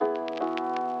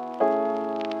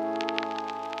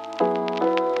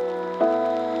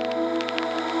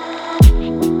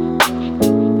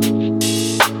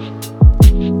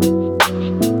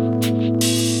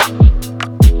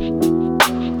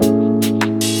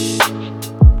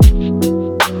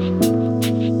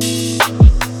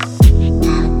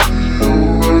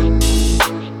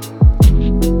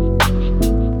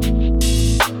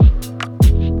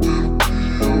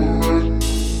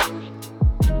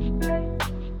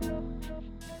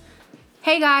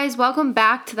Hey guys, welcome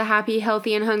back to the Happy,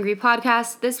 Healthy, and Hungry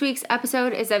podcast. This week's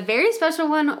episode is a very special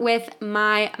one with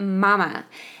my mama.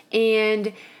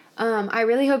 And I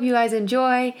really hope you guys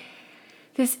enjoy.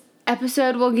 This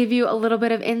episode will give you a little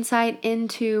bit of insight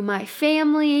into my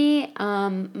family,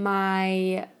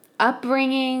 my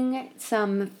upbringing,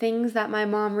 some things that my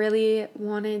mom really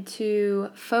wanted to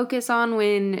focus on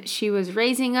when she was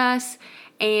raising us,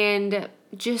 and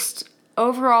just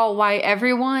overall why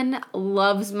everyone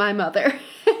loves my mother.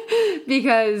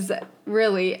 Because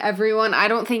really, everyone, I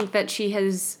don't think that she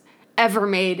has ever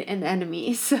made an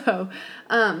enemy. So,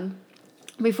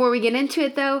 before we get into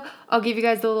it though, I'll give you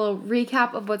guys a little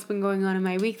recap of what's been going on in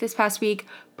my week this past week.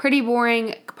 Pretty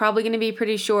boring, probably going to be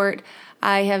pretty short.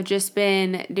 I have just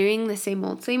been doing the same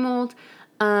old.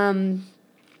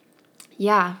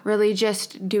 Really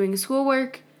just doing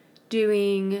schoolwork,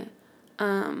 doing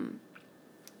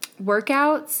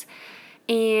workouts,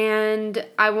 and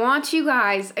I want you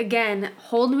guys, again,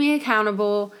 hold me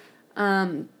accountable.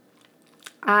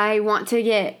 I want to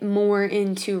get more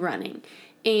into running.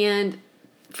 And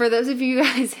for those of you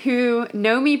guys who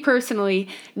know me personally,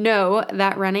 know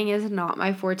that running is not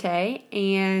my forte,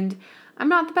 and I'm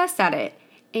not the best at it.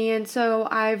 And so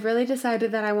I've really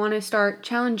decided that I want to start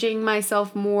challenging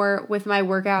myself more with my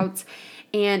workouts.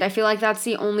 And I feel like that's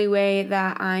the only way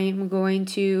that I'm going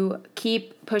to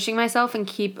keep pushing myself and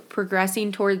keep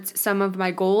progressing towards some of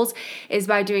my goals, is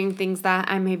by doing things that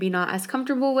I'm maybe not as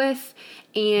comfortable with,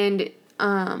 and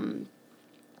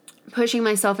pushing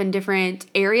myself in different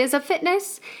areas of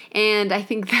fitness. And I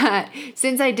think that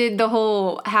since I did the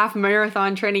whole half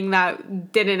marathon training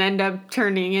that didn't end up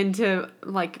turning into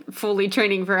like fully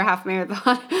training for a half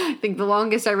marathon, I think the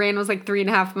longest I ran was like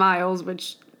 3.5 miles,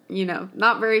 which, you know,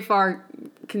 not very far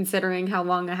considering how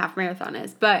long a half marathon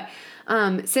is. But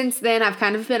since then, I've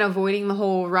kind of been avoiding the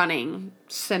whole running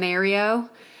scenario.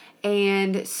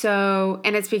 And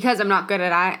it's because I'm not good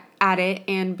at it.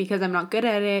 And because I'm not good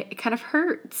at it, it kind of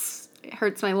hurts. It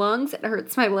hurts my lungs. It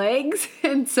hurts my legs.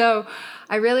 And so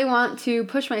I really want to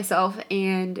push myself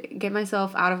and get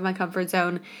myself out of my comfort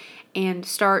zone and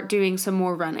start doing some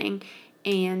more running.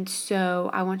 And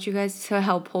so I want you guys to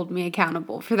help hold me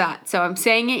accountable for that. So I'm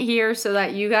saying it here so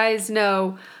that you guys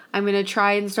know I'm going to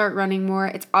try and start running more.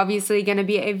 It's obviously going to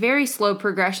be a very slow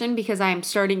progression because I am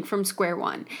starting from square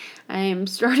one. I am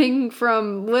starting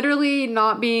from literally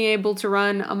not being able to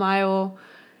run a mile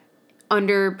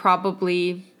under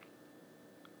probably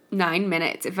 9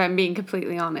 minutes, if I'm being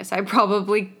completely honest.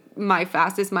 My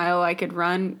fastest mile I could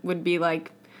run would be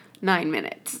like 9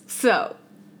 minutes. So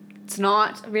it's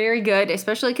not very good,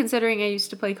 especially considering I used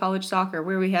to play college soccer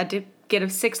where we had to get a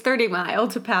 6:30 mile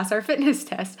to pass our fitness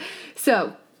test.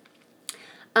 So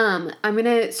I'm going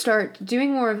to start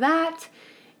doing more of that.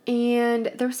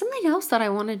 And there was something else that I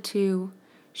wanted to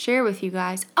share with you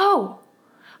guys. Oh,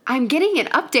 I'm getting an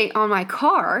update on my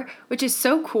car, which is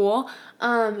so cool,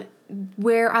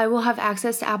 where I will have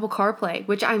access to Apple CarPlay,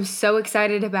 which I'm so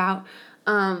excited about.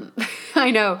 I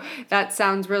know that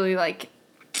sounds really like,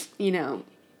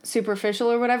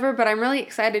 superficial or whatever, but I'm really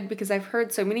excited because I've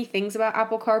heard so many things about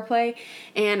Apple CarPlay,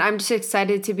 and I'm just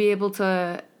excited to be able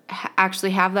to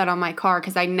actually have that on my car,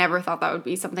 because I never thought that would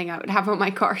be something I would have on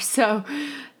my car. So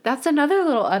that's another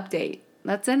little update.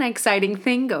 That's an exciting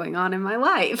thing going on in my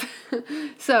life.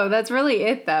 So that's really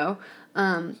it though.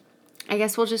 I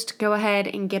guess we'll just go ahead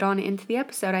and get on into the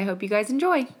episode. I hope you guys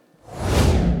enjoy.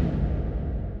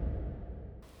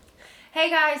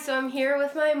 Hey guys, so I'm here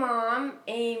with my mom,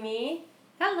 Amy.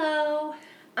 Hello.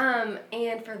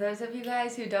 And for those of you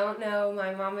guys who don't know,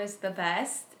 my mom is the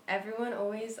best. Everyone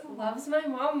always loves my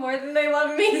mom more than they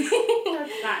love me.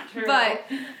 That's not true. But,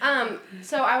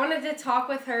 so I wanted to talk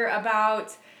with her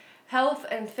about health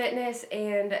and fitness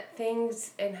and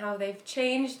things and how they've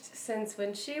changed since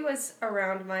when she was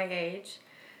around my age,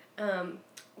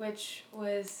 which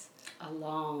was a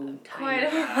long time quite a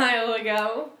while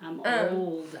ago. I'm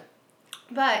old.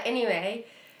 But anyway,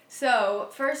 so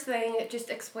first thing, just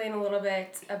explain a little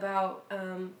bit about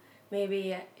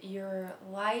maybe your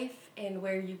life and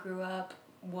where you grew up,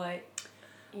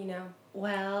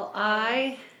 Well,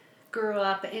 I grew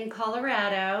up in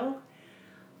Colorado.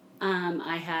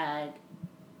 I had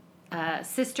a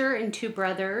sister and 2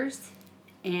 brothers,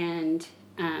 and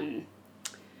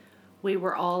we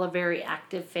were all a very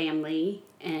active family,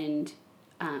 and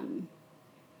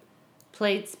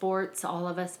played sports. All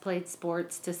of us played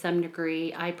sports to some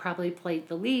degree. I probably played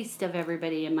the least of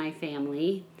everybody in my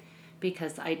family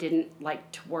because I didn't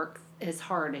like to work as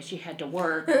hard as you had to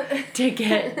work to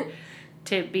get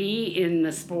to be in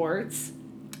the sports.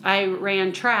 I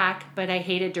ran track, but I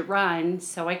hated to run,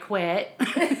 so I quit.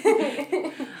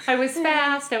 I I was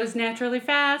fast. I was naturally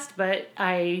fast, but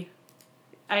I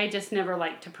just never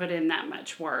liked to put in that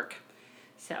much work.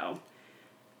 So,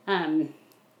 I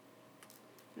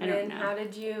don't know. How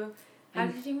did you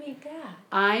meet Dad?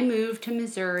 I moved to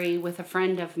Missouri with a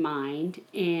friend of mine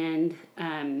and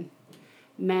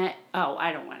met. Oh,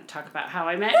 I don't want to talk about how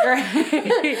I met Greg.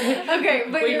 Okay,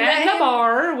 but we met in a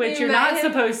bar, which you're not him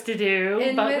supposed to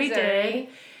do, but Missouri, we did.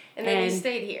 And then you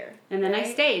stayed here. And then right?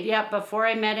 I stayed. Yeah, before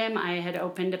I met him, I had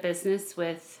opened a business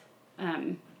with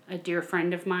a dear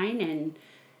friend of mine,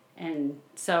 and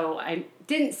so I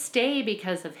didn't stay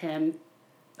because of him.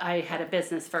 I had a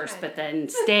business first, but then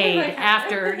stayed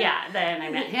after. Yeah, then I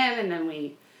met him, and then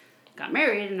we got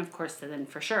married, and of course, then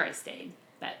for sure I stayed.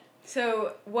 But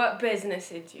so, what business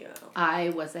did you own? I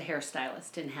was a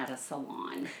hairstylist and had a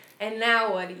salon. And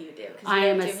now what do you do? I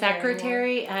am a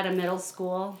secretary at a middle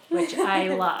school, which I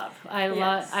love.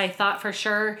 I thought for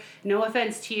sure, no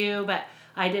offense to you, but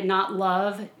I did not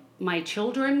love my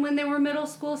children when they were middle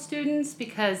school students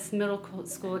because middle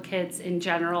school kids in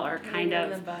general are kind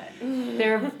of,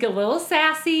 they're a little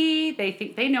sassy. They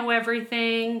think they know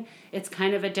everything. It's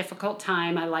kind of a difficult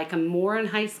time. I like them more in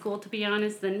high school, to be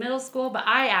honest, than middle school, but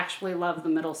I actually love the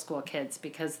middle school kids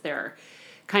because they're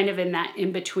kind of in that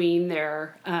in between.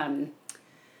 They're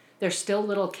still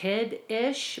little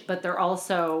kid-ish, but they're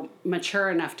also mature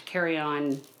enough to carry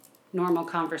on normal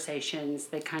conversations.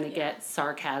 They kind of get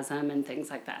sarcasm and things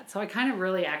like that. So I kind of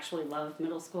really actually love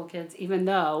middle school kids, even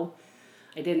though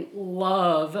I didn't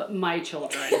love my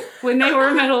children when they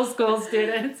were middle school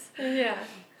students. Yeah.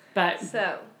 But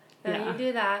so now you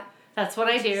do that. That's what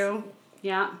I do.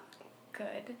 Yeah.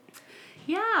 Good.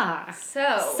 Yeah.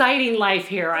 So exciting life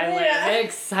here I live.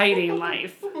 Exciting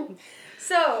life.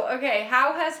 So, okay,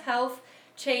 how has health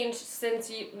changed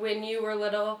since when you were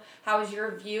little? How has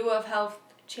your view of health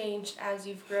changed as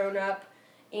you've grown up?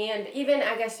 And even,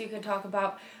 I guess you could talk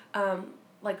about,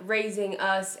 like, raising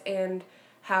us and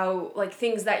how, like,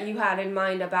 things that you had in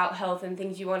mind about health and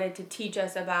things you wanted to teach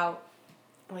us about,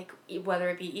 like, whether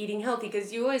it be eating healthy,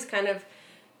 because you always kind of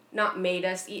not made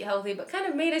us eat healthy, but kind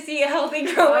of made us eat healthy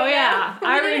growing up. Oh, yeah.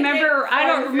 I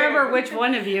don't remember which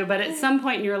one of you, but at some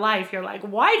point in your life, you're like,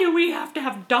 why do we have to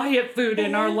have diet food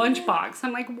in our lunchbox?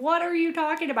 I'm like, what are you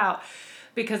talking about?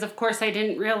 Because, of course, I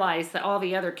didn't realize that all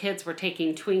the other kids were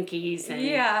taking Twinkies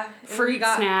and fruit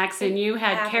snacks, and you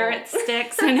had carrot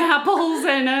sticks and apples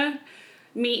and a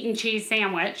meat and cheese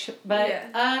sandwich. But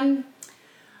I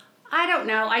don't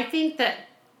know. I think that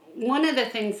one of the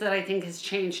things that I think has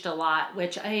changed a lot,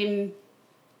 which I'm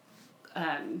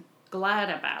glad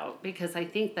about, because I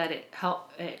think that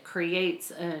it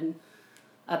creates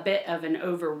a bit of an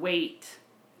overweight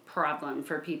problem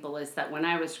for people, is that when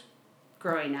I was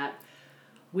growing up,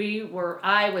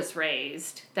 I was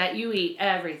raised that you eat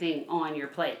everything on your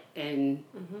plate, and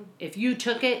if you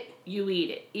took it, you eat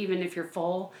it, even if you're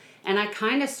full. And I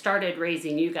kind of started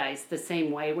raising you guys the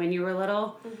same way when you were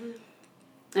little.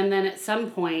 And then at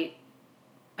some point,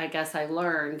 I guess I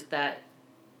learned that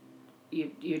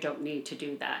you don't need to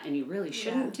do that, and you really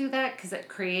shouldn't do that, because it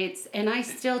creates, and I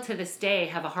still to this day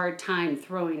have a hard time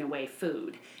throwing away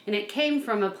food. And it came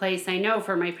from a place, I know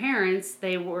for my parents,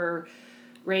 they were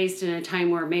raised in a time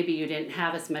where maybe you didn't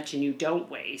have as much and you don't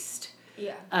waste.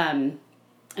 And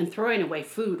throwing away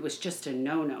food was just a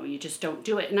no-no. You just don't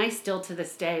do it. And I still to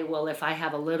this day will, if I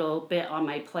have a little bit on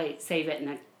my plate, save it in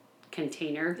a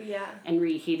container and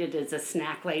reheat it as a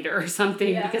snack later or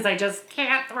something, because I just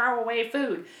can't throw away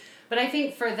food. But I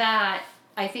think for that,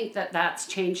 that's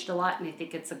changed a lot, and I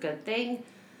think it's a good thing.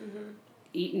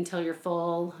 Eat until you're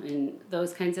full and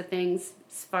those kinds of things.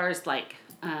 As far as like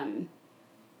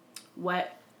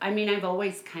I've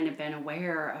always kind of been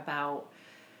aware about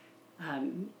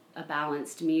a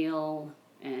balanced meal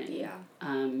and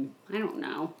I don't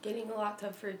know. Getting lots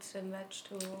of fruits and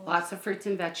vegetables. Lots of fruits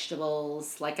and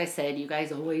vegetables. Like I said, you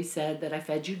guys always said that I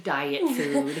fed you diet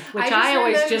food, which I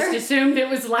always just assumed it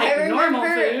was like normal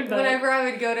food. But whenever I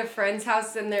would go to friends'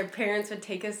 house and their parents would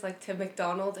take us like to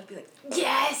McDonald's, I'd be like,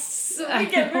 yes, we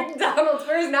get McDonald's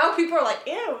first. Now people are like,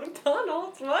 ew,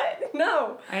 McDonald's, what?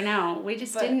 No. I know. We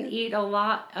just didn't eat a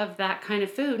lot of that kind of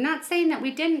food. Not saying that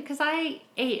we didn't, because I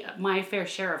ate my fair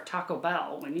share of Taco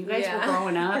Bell when you guys were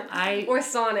growing up. Or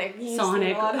Sonic.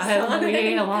 Sonic. We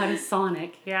ate a lot of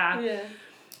Sonic. Yeah.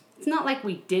 it's not like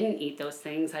we didn't eat those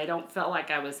things. I don't feel like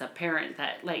I was a parent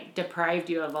that like deprived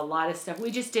you of a lot of stuff.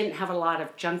 We just didn't have a lot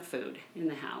of junk food in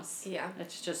the house. Yeah.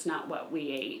 That's just not what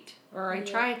we ate. Or I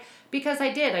tried, because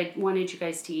I wanted you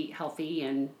guys to eat healthy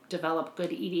and develop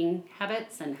good eating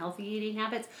habits and healthy eating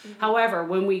habits. However,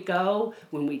 when we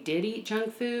did eat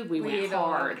junk food, we went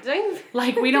hard.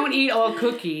 Like, we don't eat a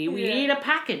cookie. We eat a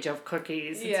package of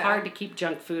cookies. It's hard to keep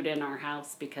junk food in our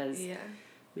house because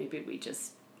maybe we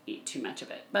just eat too much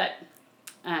of it. But,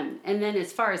 and then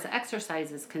as far as the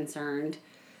exercise is concerned,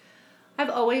 I've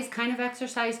always kind of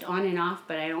exercised on and off,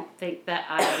 but I don't think that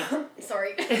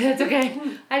Sorry. It's okay.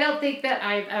 I don't think that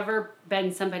I've ever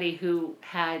been somebody who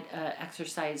had an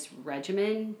exercise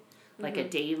regimen, like a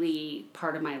daily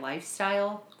part of my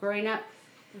lifestyle growing up.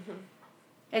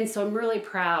 And so I'm really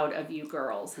proud of you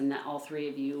girls and that all three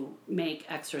of you make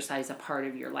exercise a part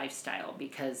of your lifestyle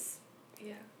because,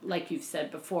 like you've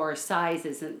said before, size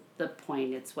isn't the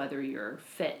point. It's whether you're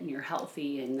fit and you're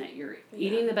healthy and that you're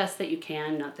eating the best that you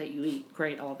can. Not that you eat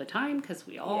great all the time because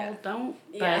we all don't.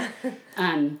 But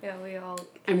we all.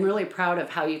 I'm really proud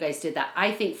of how you guys did that.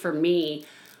 I think for me,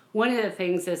 one of the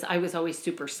things is I was always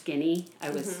super skinny. I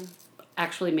was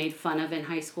actually made fun of in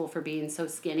high school for being so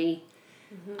skinny.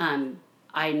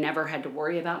 I never had to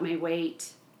worry about my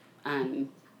weight. I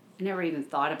never even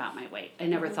thought about my weight. I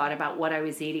never thought about what I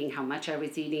was eating, how much I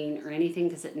was eating, or anything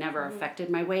because it never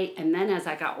affected my weight. And then as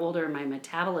I got older, my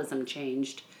metabolism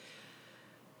changed.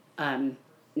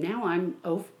 Now I'm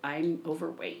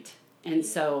overweight. And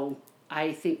so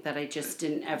I think that I just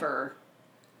didn't ever,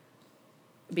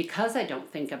 because I don't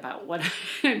think about what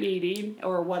I'm eating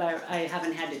or what I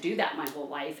haven't had to do that my whole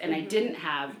life, and I didn't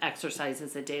have exercise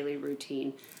as a daily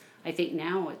routine. I think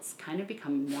now it's kind of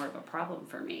become more of a problem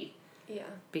for me. Yeah.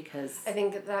 Because I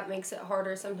think that makes it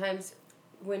harder sometimes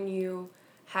when you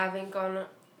haven't gone.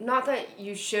 Not that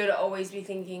you should always be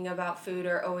thinking about food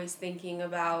or always thinking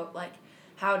about like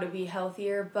how to be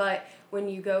healthier, but when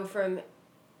you go from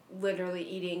literally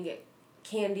eating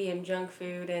candy and junk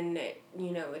food and it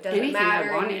doesn't anything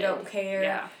matter I wanted, and you don't care.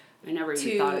 Yeah. I never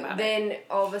even thought about it. Then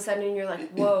all of a sudden you're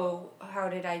like, whoa, how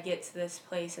did I get to this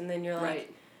place? And then you're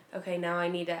like, okay, now I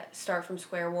need to start from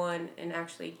square one and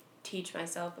actually teach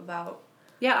myself about.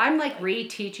 Yeah, I'm like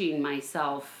reteaching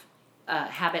myself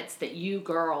habits that you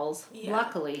girls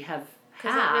luckily have.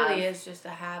 Because it really is just a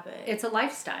habit. It's a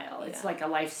lifestyle. It's like a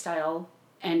lifestyle.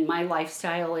 And my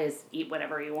lifestyle is eat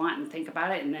whatever you want and think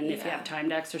about it. And then if you have time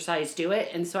to exercise, do it.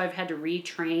 And so I've had to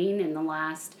retrain in the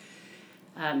last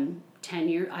 10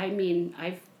 years. I mean,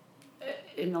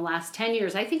 in the last 10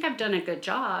 years, I think I've done a good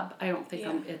job. I don't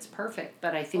think it's perfect,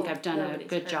 but I think I've done a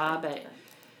good job at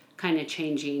kind of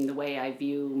changing the way I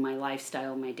view my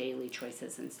lifestyle, my daily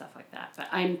choices and stuff like that. But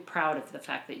I'm proud of the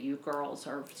fact that you girls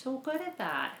are so good at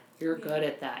that. You're good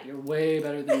at that. You're way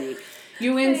better than me.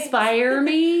 You inspire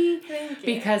me. Thank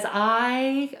you. Because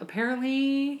I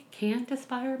apparently can't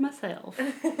aspire myself.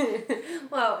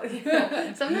 Well,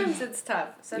 sometimes it's tough.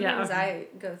 Sometimes I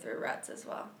go through ruts as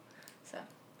well. So,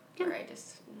 where I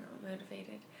just not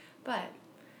motivated. But,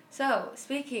 so,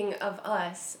 speaking of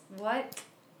us, what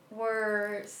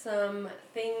were some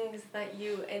things that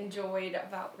you enjoyed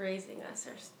about raising us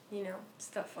or,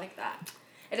 stuff like that?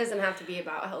 It doesn't have to be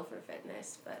about health or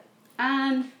fitness, but...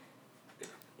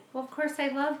 Well, of course, I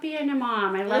love being a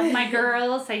mom. I love my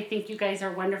girls. I think you guys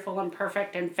are wonderful and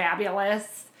perfect and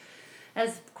fabulous,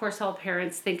 as, of course, all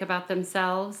parents think about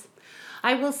themselves.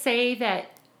 I will say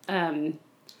that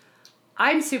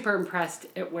I'm super impressed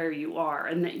at where you are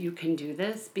and that you can do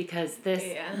this because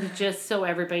just so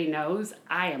everybody knows,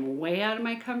 I am way out of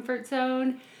my comfort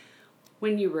zone.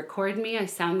 When you record me, I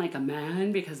sound like a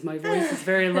man because my voice is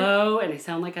very low and I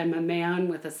sound like I'm a man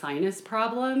with a sinus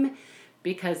problem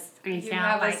because I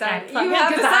sound like I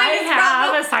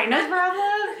have a sinus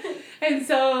problem. And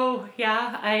so,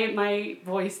 my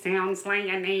voice sounds like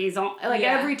a nasal.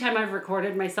 Every time I've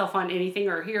recorded myself on anything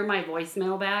or hear my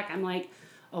voicemail back, I'm like,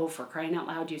 oh, for crying out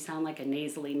loud, you sound like a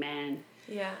nasally man.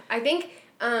 Yeah, I think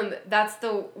that's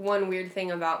the one weird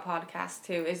thing about podcasts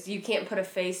too, is you can't put a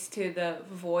face to the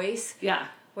voice. Yeah.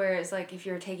 Whereas, if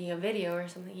you're taking a video or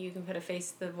something, you can put a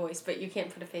face to the voice, but you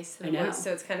can't put a face to the voice,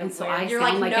 so it's kind of weird. So I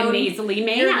sound like a nasally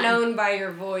man. You're known by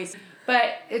your voice.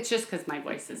 But it's just because my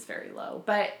voice is very low.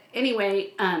 But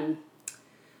anyway,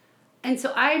 and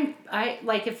so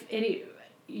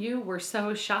you were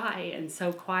so shy and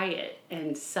so quiet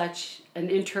and such an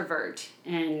introvert,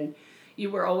 and you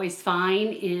were always fine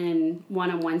in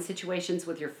one-on-one situations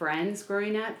with your friends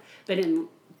growing up, but in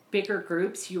bigger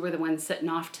groups, you were the one sitting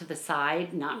off to the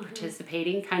side, not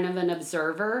participating, kind of an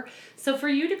observer. So for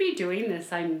you to be doing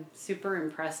this, I'm super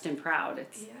impressed and proud.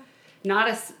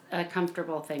 not a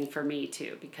comfortable thing for me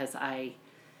too, because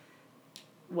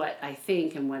what I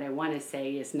think and what I want to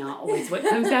say is not always what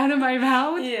comes out of my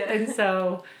mouth. Yeah. And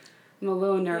so I'm a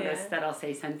little nervous that I'll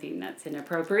say something that's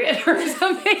inappropriate or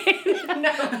something.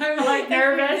 No. I'm like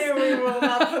nervous. If we do, we will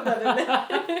not put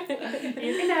that in there.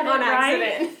 You can edit, On right?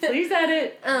 accident. Please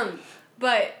edit.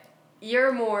 But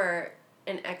you're more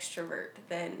an extrovert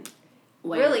than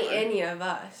Way really more. any of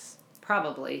us.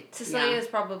 Probably. Cecilia yeah. is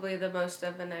probably the most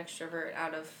of an extrovert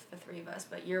out of the three of us,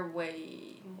 but you're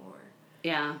way more.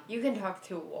 Yeah. You can talk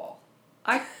to a wall.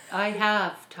 I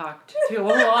have talked to a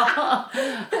wall.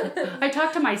 I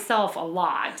talk to myself a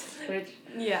lot, which,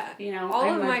 Yeah. you know. All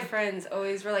I'm of my friends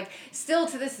always were like, still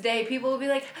to this day, people will be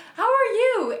like, how are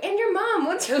you? And your mom?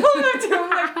 What's your mom up to? I'm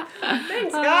like,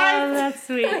 thanks, guys. Oh, that's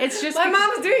sweet. It's just My because,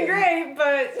 mom's doing great,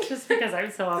 but... just because I'm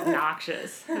so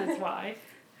obnoxious. That's why.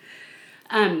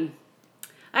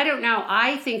 I don't know.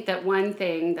 I think that one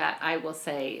thing that I will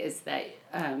say is that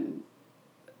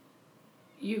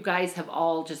you guys have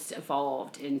all just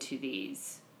evolved into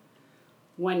these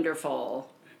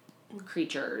wonderful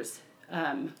creatures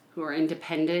who are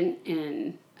independent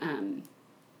and I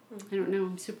don't know.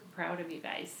 I'm super proud of you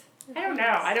guys. I don't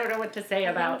know. I don't know what to say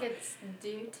about I think it's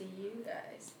due to you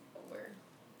guys. We're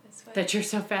this way. that. You're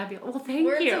so fabulous. Well, thank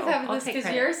We're you. so fabulous I'll take because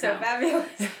credit. you're so No. fabulous.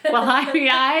 Well,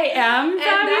 I am And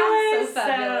fabulous.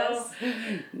 that's so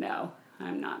fabulous. No,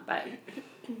 I'm not. But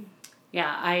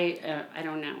yeah, I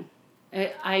don't know.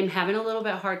 I'm having a little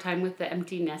bit hard time with the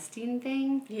empty nesting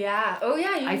thing. Yeah. Oh,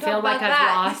 yeah. You can I talk feel about like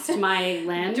that. I've lost my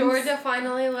lens. Georgia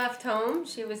finally left home.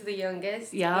 She was the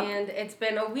youngest. Yep. And it's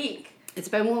been a week. It's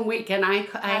been 1 week, and I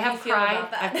How do have you feel cried.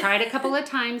 about that? I've cried a couple of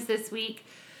times this week.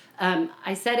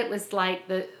 I said it was like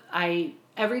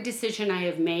every decision I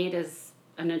have made as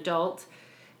an adult,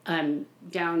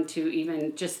 down to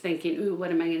even just thinking, ooh, what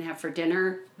am I going to have for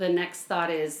dinner? The next thought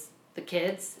is the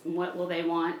kids. What will they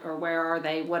want, or where are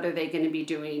they? What are they going to be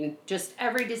doing? Just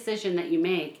every decision that you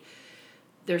make,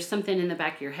 there's something in the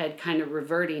back of your head kind of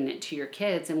reverting it to your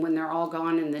kids. And when they're all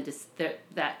gone and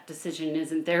that decision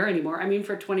isn't there anymore. I mean,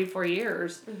 for 24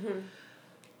 years,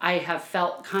 I have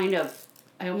felt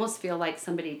I almost feel like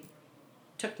somebody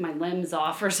took my limbs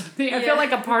off or something. I feel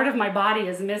like a part of my body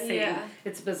is missing. Yeah.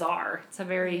 It's bizarre. It's a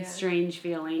very strange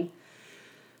feeling.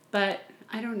 But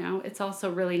I don't know. It's also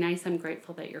really nice. I'm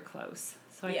grateful that you're close.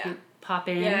 So I can pop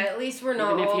in. Yeah, at least we're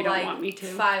not Even if all you don't like want me to.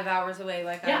 5 hours away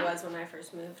like Yeah. I was when I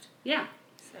first moved. Yeah.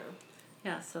 So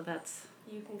Yeah, so that's...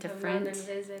 you can Different. come around and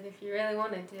visit if you really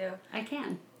wanted to. I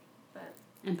can. But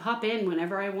And pop in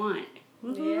whenever I want.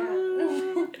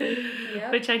 yeah.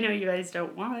 Yep. Which I know you guys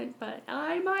don't want, but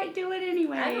I might do it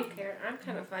anyway. I don't care. I'm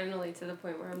kind of finally to the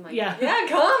point where I'm like, Yeah.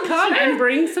 come Come sure. and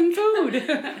bring some food.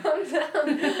 Calm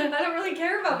down. I don't really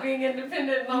care about being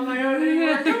independent on my own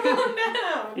anymore. Calm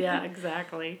down. Yeah,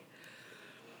 exactly.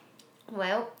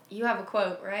 Well, you have a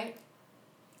quote, right?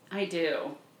 I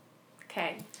do.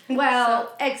 Okay.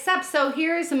 Well, except so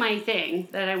here's my thing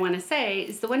that I want to say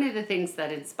is one of the things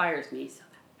that inspires me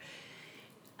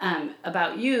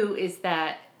about you is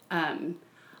that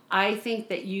I think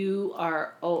that you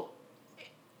are.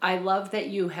 I love that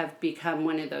you have become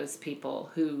one of those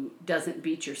people who doesn't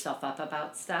beat yourself up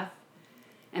about stuff,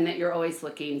 and that you're always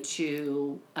looking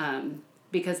to.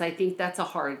 Because I think that's a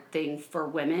hard thing for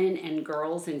women and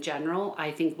girls in general.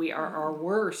 I think we are our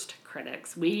worst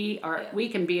critics. We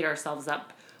can beat ourselves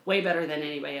up way better than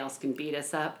anybody else can beat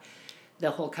us up.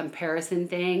 The whole comparison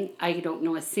thing, I don't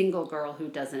know a single girl who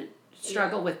doesn't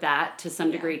struggle with that to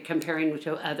some degree, comparing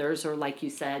to others, or like you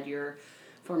said, your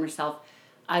former self.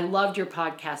 I loved your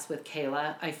podcast with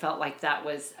Kayla. I felt like that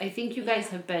was, I think you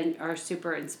guys are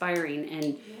super inspiring.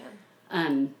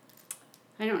 And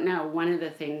I don't know, one of the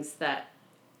things that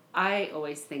I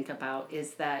always think about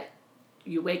is that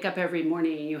you wake up every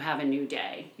morning and you have a new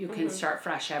day. You can start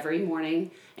fresh every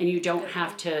morning, and you don't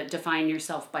have to define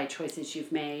yourself by choices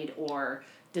you've made or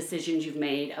decisions you've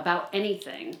made about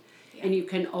anything. Yeah. And you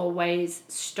can always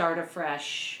start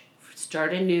afresh,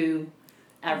 start anew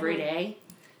every day.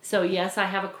 So yes, I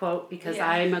have a quote because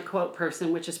I'm a quote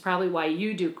person, which is probably why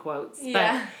you do quotes.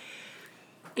 Yeah. But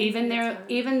even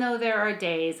though there are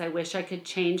days I wish I could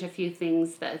change a few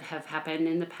things that have happened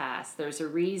in the past, there's a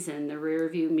reason the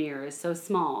rearview mirror is so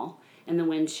small and the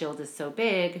windshield is so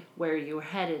big. Where you're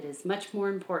headed is much more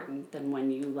important than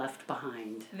when you left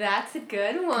behind. That's a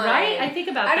good one. Right? I think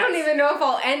about that. I don't even know if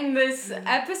I'll end this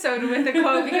episode with a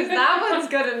quote because that one's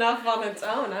good enough on its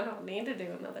own. I don't need to do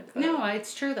another quote. No,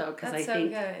 it's true though, because That's I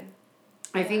think good.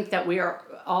 I think that we are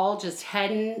all just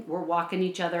we're walking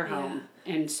each other home.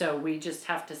 And so we just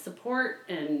have to support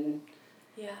and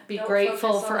be Don't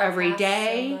grateful focus for on the every past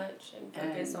day. so much and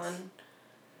focus on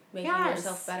making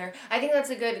yourself better. I think that's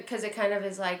a good, because it kind of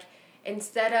is like,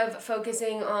 instead of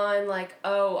focusing on like,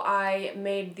 oh, I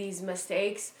made these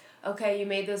mistakes, okay, you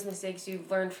made those mistakes,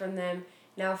 you've learned from them,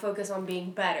 now focus on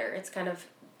being better. It's kind of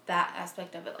that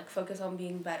aspect of it, like focus on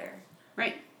being better.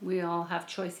 Right. We all have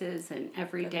choices, and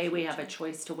every day we have a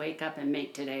choice to wake up and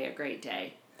make today a great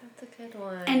day. That's a good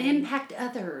one. And impact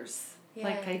others. Yes.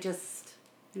 Like I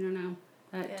don't know.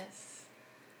 Yes.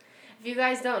 If you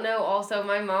guys don't know, also,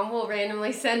 my mom will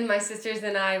randomly send my sisters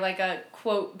and I, like, a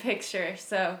quote picture.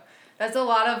 So that's a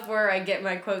lot of where I get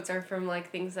my quotes are from,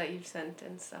 like, things that you've sent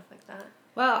and stuff like that.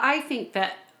 Well, I think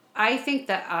that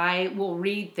I will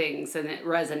read things and it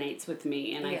resonates with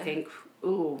me. And I think,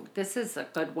 ooh, this is a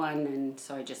good one. And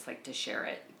so I just like to share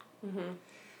it. Mm-hmm.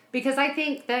 Because I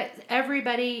think that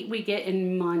everybody we get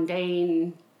in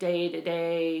mundane, day to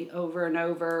day, over and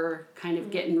over, kind of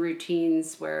get in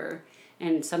routines where...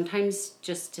 And sometimes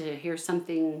just to hear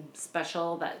something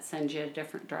special that sends you a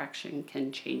different direction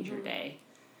can change your day.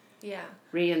 Yeah.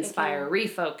 Re-inspire,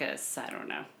 refocus, I don't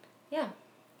know. Yeah.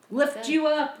 Lift you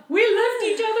up. We lift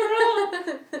each other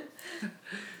up.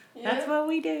 That's what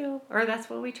we do. Or that's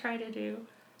what we try to do.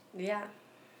 Yeah.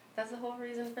 That's the whole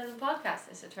reason for the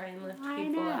podcast, is to try and lift people up. I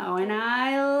know, and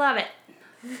I love it.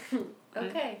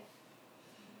 Okay.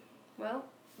 Well,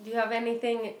 do you have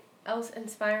anything else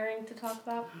inspiring to talk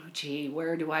about? Oh, gee,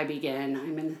 where do I begin?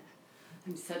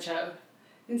 I'm such a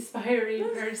inspiring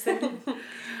person.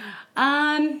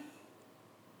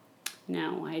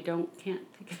 No, I can't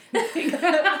think of anything.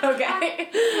 Okay.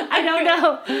 I don't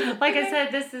know. Like I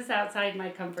said, this is outside my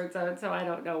comfort zone, so I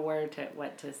don't know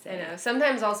what to say. I know.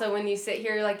 Sometimes also when you sit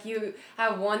here, like, you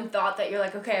have one thought that you're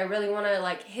like, okay, I really want to,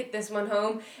 like, hit this one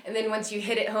home, and then once you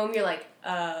hit it home, you're like,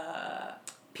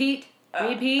 Repeat.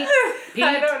 Pete,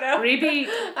 I don't know. Repeat.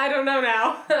 I don't know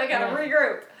now. I gotta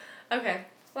regroup. Okay.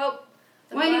 Well,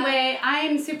 anyway,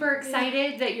 I'm super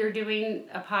excited that you're doing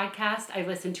a podcast. I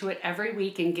listen to it every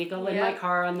week and giggle in my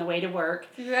car on the way to work.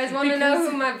 If you guys want to know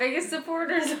who my biggest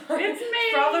supporters are, it's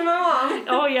me. Probably my mom.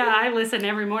 Oh, yeah, I listen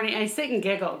every morning. I sit and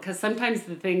giggle because sometimes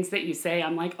the things that you say,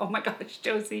 I'm like, oh my gosh,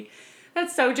 Josie.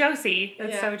 That's so Josie.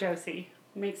 That's so Josie.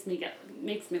 Makes me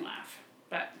laugh.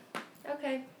 But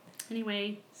okay.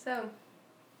 Anyway. So,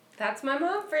 that's my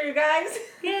mom for you guys.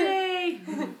 Yay!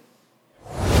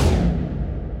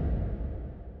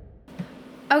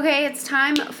 Okay, it's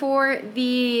time for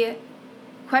the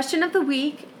question of the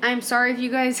week. I'm sorry if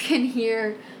you guys can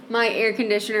hear my air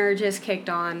conditioner just kicked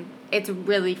on. It's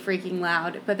really freaking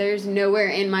loud, but there's nowhere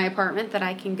in my apartment that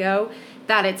I can go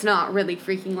that it's not really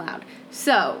freaking loud.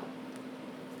 So,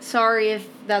 sorry if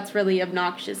that's really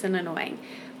obnoxious and annoying.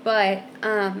 But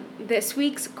this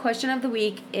week's question of the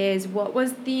week is, what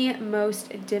was the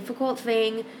most difficult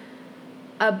thing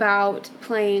about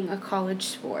playing a college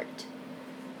sport?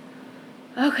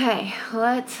 Okay,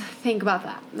 let's think about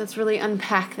that. Let's really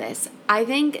unpack this. I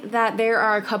think that there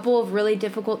are a couple of really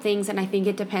difficult things, and I think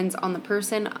it depends on the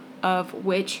person of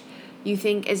which you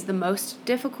think is the most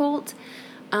difficult.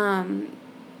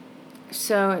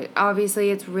 So obviously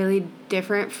it's really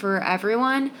different for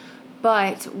everyone.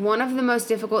 But one of the most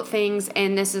difficult things,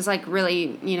 and this is like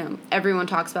really, everyone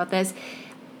talks about this,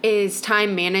 is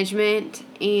time management.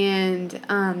 And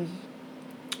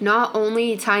not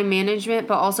only time management,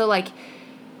 but also like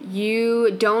you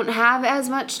don't have as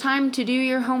much time to do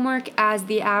your homework as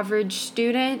the average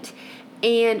student.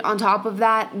 And on top of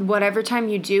that, whatever time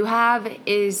you do have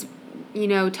is,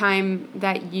 time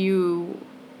that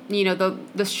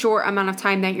the short amount of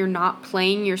time that you're not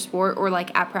playing your sport or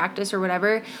like at practice or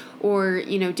whatever, or,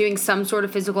 doing some sort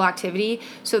of physical activity.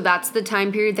 So that's the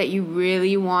time period that you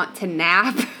really want to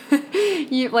nap.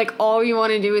 All you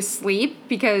want to do is sleep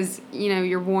because,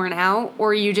 you're worn out,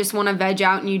 or you just want to veg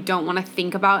out and you don't want to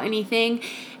think about anything.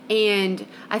 And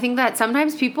I think that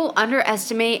sometimes people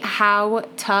underestimate how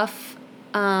tough,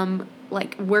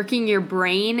 working your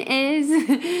brain is.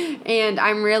 And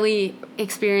I'm really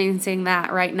experiencing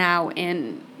that right now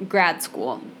in grad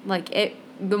school.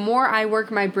 The more I work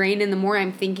my brain and the more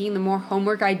I'm thinking, the more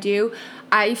homework I do,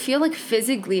 I feel like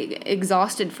physically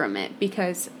exhausted from it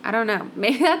because, I don't know,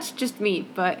 maybe that's just me,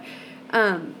 but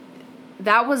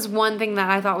that was one thing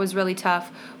that I thought was really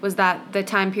tough, was that the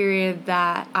time period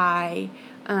that I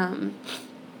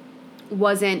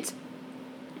wasn't,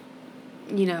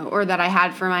 or that I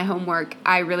had for my homework,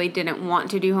 I really didn't want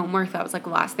to do homework. That was the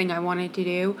last thing I wanted to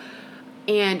do.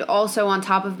 And also on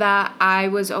top of that, I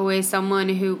was always someone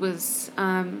who was,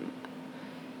 I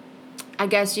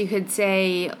guess you could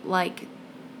say,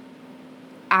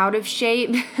 out of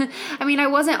shape. I mean, I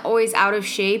wasn't always out of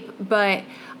shape, but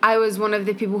I was one of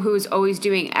the people who was always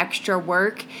doing extra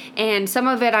work, and some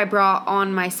of it I brought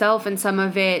on myself, and some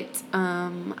of it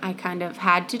I kind of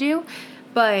had to do.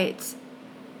 But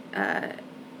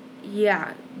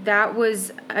yeah, that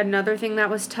was another thing that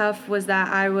was tough, was that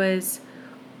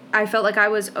I felt like I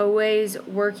was always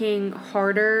working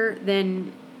harder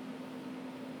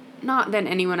not than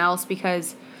anyone else,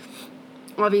 because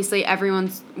obviously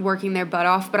everyone's working their butt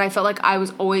off, but I felt like I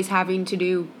was always having to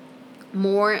do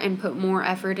more and put more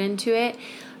effort into it.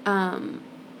 And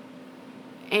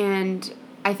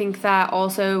I think that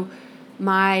also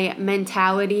my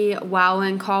mentality while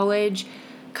in college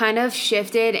kind of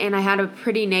shifted, and I had a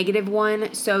pretty negative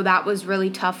one, so that was really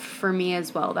tough for me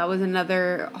as well. That was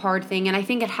another hard thing, and I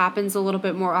think it happens a little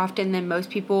bit more often than most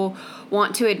people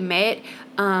want to admit,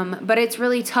 but it's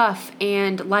really tough.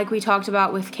 And like we talked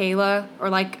about with Kayla, or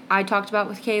like I talked about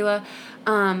with Kayla,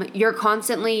 you're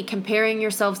constantly comparing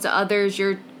yourselves to others.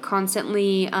 You're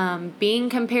constantly being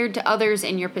compared to others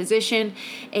in your position,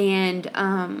 and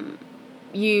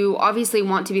you obviously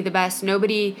want to be the best.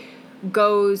 Nobody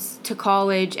goes to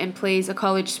college and plays a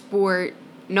college sport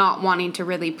not wanting to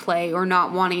really play, or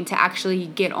not wanting to actually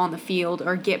get on the field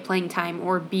or get playing time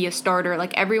or be a starter.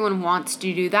 Like, everyone wants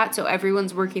to do that, so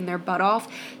everyone's working their butt off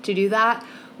to do that,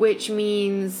 which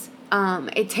means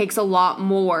it takes a lot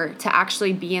more to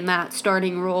actually be in that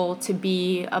starting role, to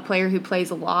be a player who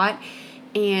plays a lot,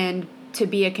 and to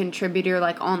be a contributor,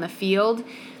 like, on the field.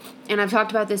 And I've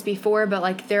talked about this before, but,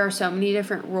 like, there are so many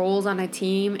different roles on a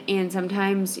team, and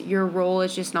sometimes your role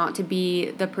is just not to be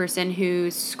the person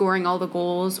who's scoring all the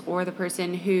goals, or the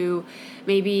person who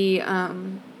maybe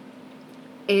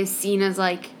is seen as,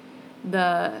 like,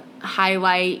 the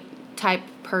highlight type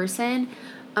person,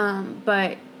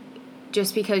 but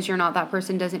just because you're not that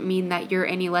person doesn't mean that you're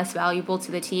any less valuable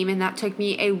to the team, and that took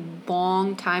me a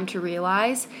long time to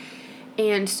realize.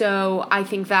 And so I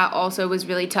think that also was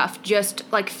really tough, just,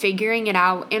 like, figuring it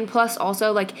out. And plus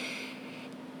also, like,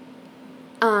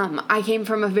 I came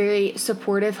from a very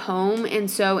supportive home, and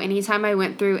so anytime I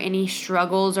went through any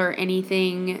struggles or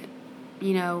anything,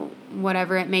 you know,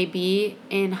 whatever it may be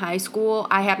in high school,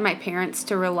 I had my parents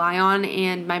to rely on,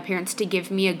 and my parents to give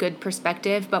me a good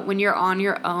perspective. But when you're on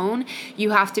your own,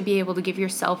 you have to be able to give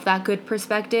yourself that good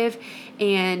perspective,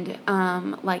 and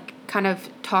like, kind of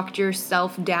talk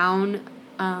yourself down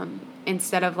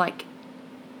instead of, like,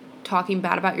 talking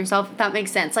bad about yourself, if that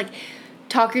makes sense. Like,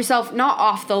 talk yourself not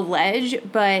off the ledge,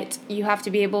 but you have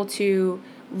to be able to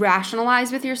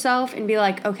rationalize with yourself and be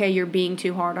like, okay, you're being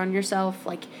too hard on yourself.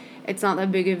 Like, it's not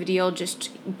that big of a deal. Just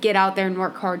get out there and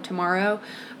work hard tomorrow.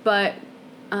 But,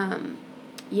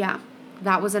 yeah,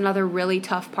 that was another really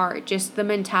tough part. Just the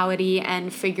mentality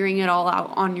and figuring it all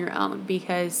out on your own,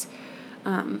 because,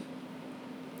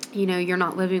 you know, you're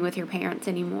not living with your parents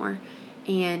anymore.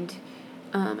 And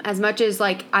as much as,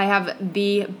 like, I have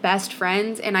the best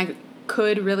friends, and I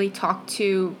could really talk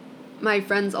to my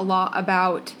friends a lot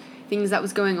about things that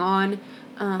was going on,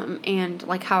 and,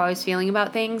 like, how I was feeling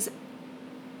about things,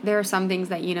 there are some things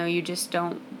that, you know, you just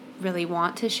don't really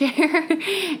want to share.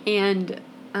 And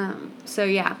so,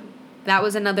 yeah, that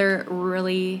was another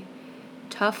really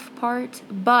tough part,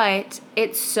 but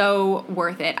it's so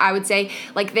worth it. I would say,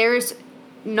 like,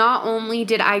 not only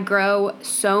did I grow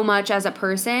so much as a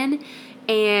person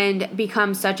and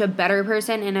become such a better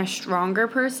person and a stronger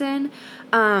person,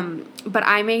 but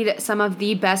I made some of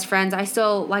the best friends. I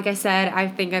still, like I said, I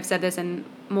think I've said this in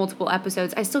multiple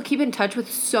episodes, I still keep in touch with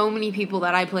so many people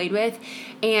that I played with,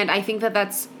 and I think that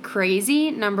that's crazy,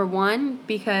 number one,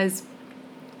 because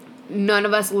none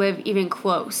of us live even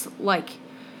close. Like,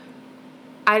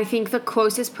 I think the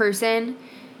closest person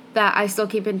that I still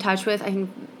keep in touch with, I think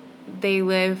they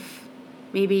live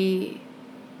maybe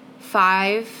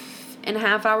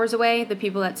 5.5 hours away, the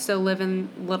people that still live in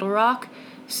Little Rock.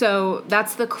 So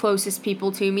that's the closest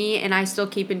people to me, and I still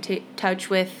keep in touch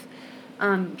with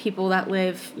people that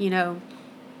live, you know,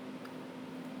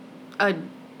 a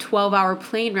 12-hour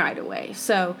plane ride away.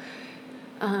 So,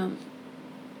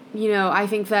 you know, I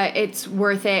think that it's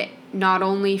worth it not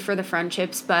only for the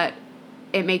friendships, but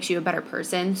it makes you a better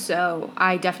person. So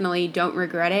I definitely don't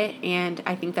regret it, and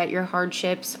I think that your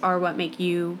hardships are what make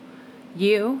you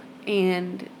you.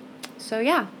 And so,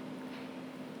 yeah,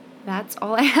 that's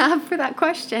all I have for that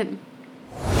question.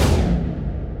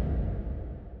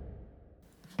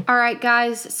 All right,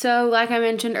 guys, so like I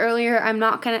mentioned earlier, I'm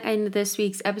not going to end this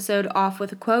week's episode off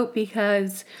with a quote,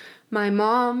 because my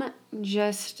mom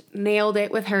just nailed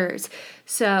it with hers.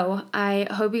 So I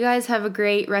hope you guys have a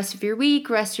great rest of your week,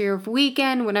 rest of your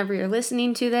weekend, whenever you're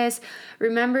listening to this.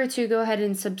 Remember to go ahead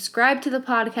and subscribe to the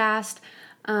podcast.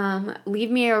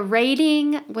 Leave me a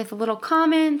rating with little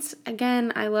comments.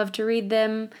 Again, I love to read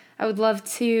them. I would love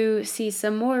to see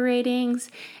some more ratings.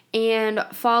 And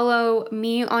follow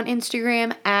me on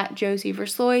Instagram at Josie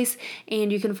Verslois.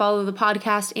 And you can follow the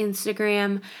podcast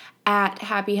Instagram at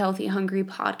Happy Healthy Hungry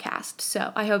Podcast.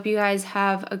 So I hope you guys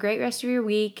have a great rest of your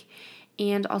week.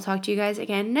 And I'll talk to you guys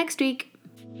again next week.